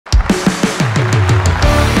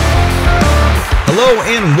Hello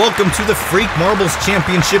and welcome to the Freak Marbles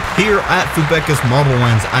Championship here at Fubeca's Marble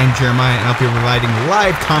Ones. I'm Jeremiah and I'll be providing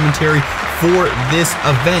live commentary for this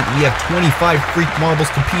event. We have 25 Freak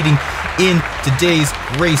Marbles competing in today's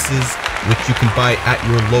races, which you can buy at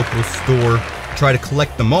your local store. Try to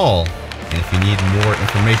collect them all. And if you need more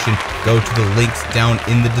information, go to the links down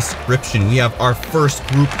in the description. We have our first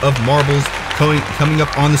group of marbles coming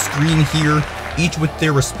up on the screen here, each with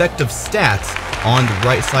their respective stats on the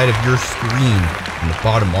right side of your screen. And the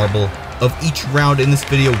bottom marble of each round in this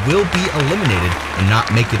video will be eliminated and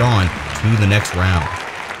not make it on to the next round.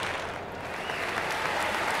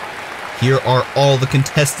 Here are all the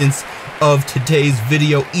contestants of today's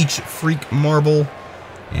video, each freak marble.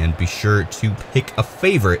 And be sure to pick a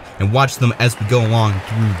favorite and watch them as we go along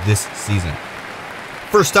through this season.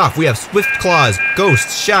 First off, we have Swift Claws,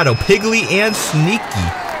 Ghost, Shadow, Piggly, and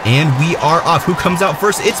Sneaky. And we are off. Who comes out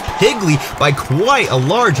first? It's Piggly by quite a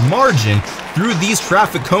large margin through these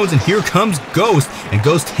traffic cones. And here comes Ghost. And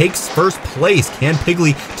Ghost takes first place. Can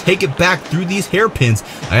Piggly take it back through these hairpins?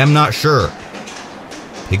 I am not sure.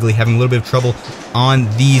 Piggly having a little bit of trouble on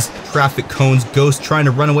these traffic cones. Ghost trying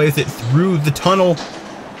to run away with it through the tunnel.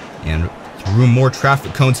 And through more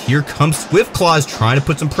traffic cones, here comes Swift Claws trying to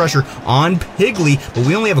put some pressure on Piggly, but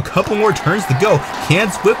we only have a couple more turns to go.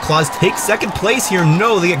 Can Swift Claws take second place here?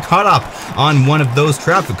 No, they get caught up on one of those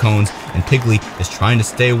traffic cones, and Piggly is trying to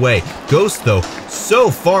stay away. Ghost, though, so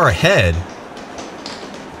far ahead.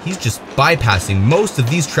 He's just bypassing most of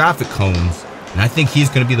these traffic cones, and I think he's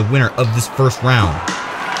going to be the winner of this first round.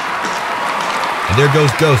 And there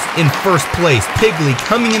goes Ghost in first place. Piggly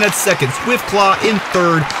coming in at second. Swift Claw in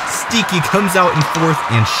third. Sneaky comes out in fourth.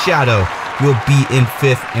 And Shadow will be in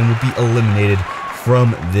fifth and will be eliminated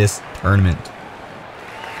from this tournament.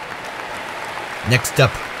 Next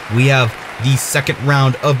up, we have the second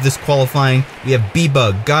round of this qualifying. We have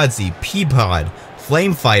B-Bug, Godsey, Peapod,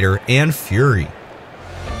 Flame Fighter, and Fury.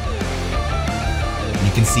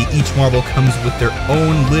 You can see each marble comes with their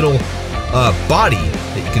own little body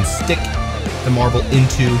that you can stick the marble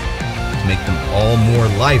into to make them all more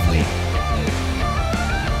lively.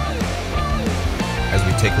 As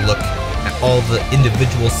we take a look at all the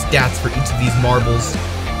individual stats for each of these marbles,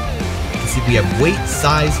 you can see we have weight,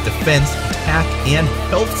 size, defense, attack, and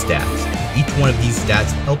health stats. Each one of these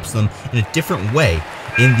stats helps them in a different way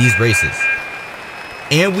in these races.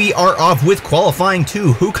 And we are off with qualifying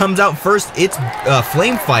 2. Who comes out first? It's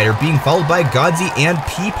Flame Fighter being followed by Godsey and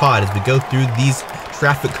Peapod as we go through these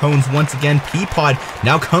traffic cones once again. Peapod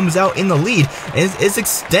now comes out in the lead and is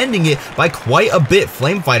extending it by quite a bit.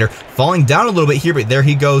 Flame Fighter falling down a little bit here, but there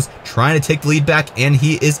he goes, trying to take the lead back, and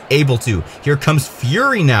he is able to. Here comes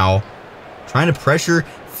Fury now, trying to pressure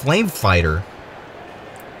Flame Fighter.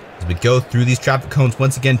 As we go through these traffic cones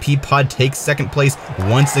once again, Peapod takes second place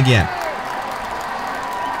once again.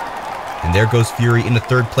 And there goes Fury into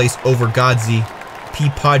third place over Godsey.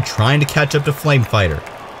 Peapod trying to catch up to Flame Fighter.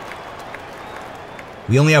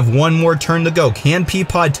 We only have one more turn to go. Can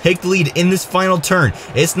Peapod take the lead in this final turn?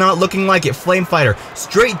 It's not looking like it. Flame Fighter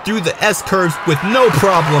straight through the S-curves with no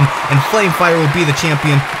problem, and Flame Fighter will be the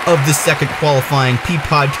champion of the second qualifying.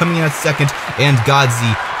 Peapod coming in at second, and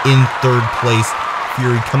Godsey in third place.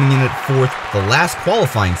 Fury coming in at fourth, the last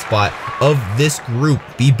qualifying spot of this group.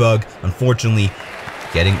 B-Bug, unfortunately,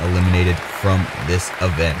 getting eliminated from this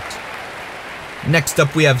event. Next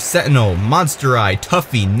up, we have Sentinel, Monster Eye,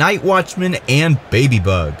 Tuffy, Night Watchman, and Baby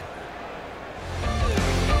Bug.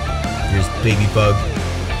 Here's Baby Bug.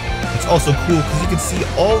 It's also cool because you can see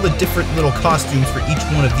all the different little costumes for each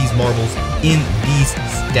one of these marbles in these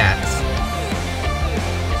stats.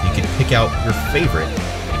 So you can pick out your favorite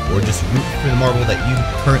or just root for the marble that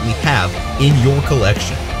you currently have in your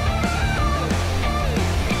collection.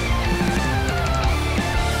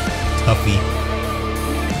 Tuffy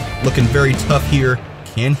looking very tough here.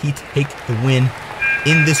 Can he take the win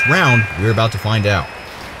in this round? We're about to find out.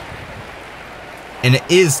 And it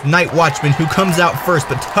is Night Watchman who comes out first,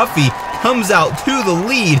 but Tuffy comes out to the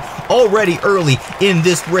lead already early in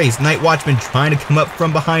this race. Night Watchman trying to come up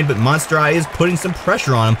from behind, but Monster Eye is putting some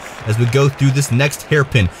pressure on him as we go through this next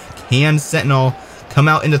hairpin. Can Sentinel come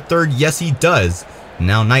out into third? Yes, he does.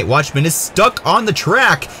 Now Night Watchman is stuck on the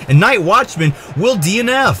track, and Night Watchman will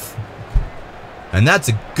DNF. And that's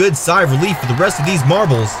a good sigh of relief for the rest of these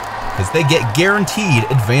marbles, because they get guaranteed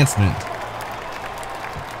advancement.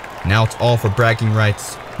 Now it's all for bragging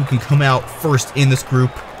rights. Who can come out first in this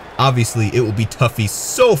group? Obviously, it will be Tuffy,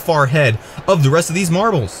 so far ahead of the rest of these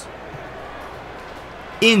marbles.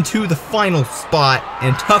 Into the final spot,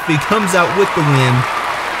 and Tuffy comes out with the win.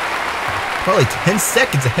 Probably 10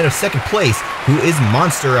 seconds ahead of second place, who is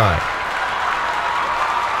Monster Eye.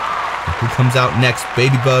 Who comes out next?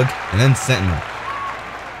 Baby Bug and then Sentinel.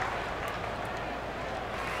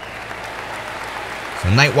 So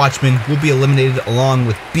Night Watchman will be eliminated along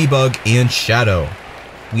with B-Bug and Shadow.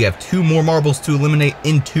 We have 2 more marbles to eliminate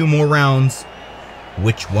in 2 more rounds.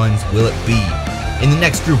 Which ones will it be? In the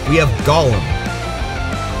next group, we have Golem,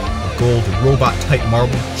 a gold robot-type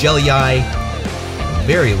marble, Jelly Eye, a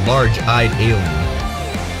very large-eyed alien.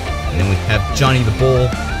 And then we have Johnny the Bull,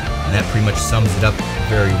 and that pretty much sums it up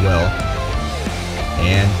very well.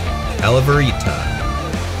 And Calaverita.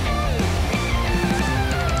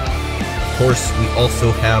 Of course, we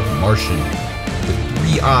also have Martian, with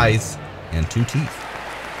 3 eyes and 2 teeth.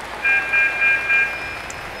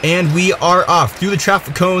 And we are off through the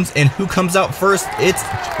traffic cones, and who comes out first? It's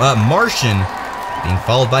Martian, being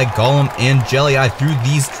followed by Golem and Jelly Eye through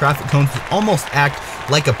these traffic cones that almost act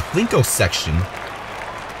like a Plinko section.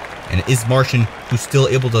 And it is Martian who's still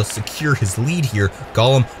able to secure his lead here.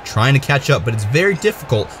 Golem trying to catch up, but it's very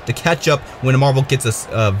difficult to catch up when a marble gets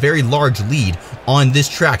a very large lead on this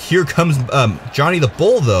track. Here comes Johnny the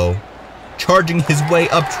Bull, though, charging his way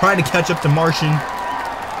up, trying to catch up to Martian.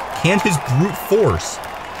 Can his brute force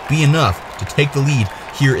be enough to take the lead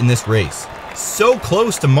here in this race? So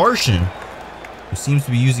close to Martian, who seems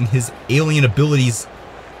to be using his alien abilities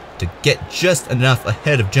to get just enough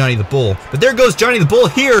ahead of Johnny the Bull. But there goes Johnny the Bull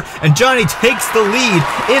here, and Johnny takes the lead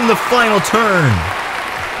in the final turn.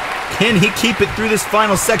 Can he keep it through this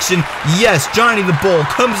final section? Yes, Johnny the Bull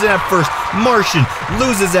comes in at first. Martian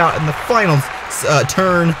loses out in the final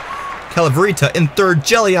turn. Calaverita in third,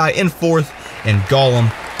 Jelly Eye in fourth, and Golem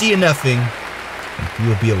DNFing. He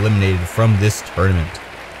will be eliminated from this tournament.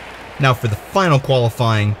 Now for the final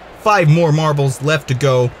qualifying, 5 more marbles left to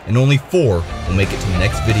go, and only 4 will make it to the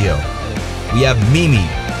next video. We have Mimi,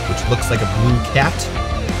 which looks like a blue cat.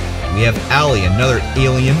 We have Ali, another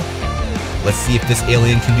alien. Let's see if this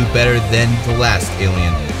alien can do better than the last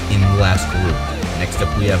alien in the last group. Next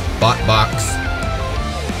up we have Botbox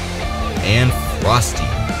and Frosty.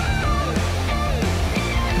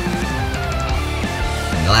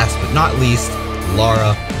 And last but not least,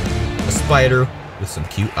 Lara, a spider with some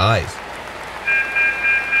cute eyes.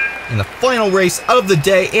 In the final race of the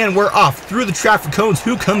day, and we're off through the traffic cones.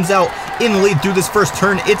 Who comes out in the lead through this first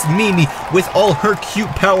turn? It's Mimi with all her cute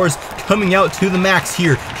powers coming out to the max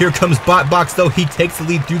here. Here comes Botbox, though. He takes the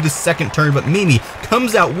lead through the second turn, but Mimi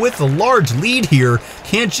comes out with a large lead here.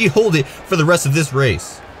 Can she hold it for the rest of this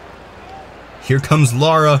race? Here comes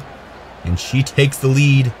Lara, and she takes the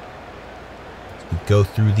lead. We go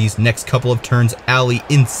through these next couple of turns. Ali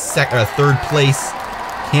in third place.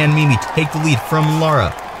 Can Mimi take the lead from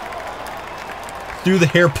Lara? Through the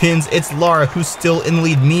hairpins, it's Lara who's still in the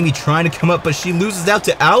lead. Mimi trying to come up, but she loses out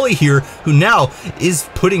to Ali here, who now is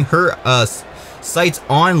putting her sights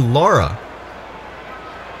on Lara.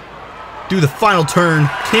 Through the final turn,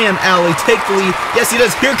 can Ali take the lead? Yes, he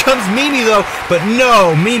does. Here comes Mimi, though, but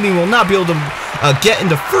no, Mimi will not be able to get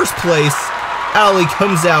into first place. Ali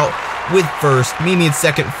comes out with first, Mimi in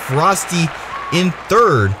second, Frosty in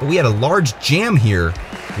third. But we had a large jam here.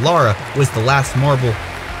 Lara was the last marble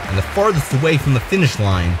and the farthest away from the finish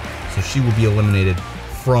line, so she will be eliminated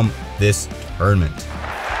from this tournament.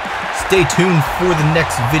 Stay tuned for the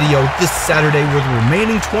next video this Saturday, where the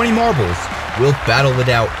remaining 20 marbles will battle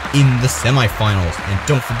it out in the semifinals. And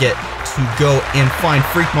don't forget to go and find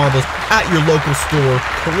Freak Marbles at your local store,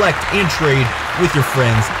 collect and trade with your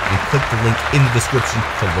friends, and click the link in the description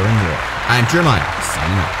to learn more. I'm Jeremiah,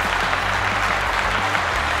 signing off.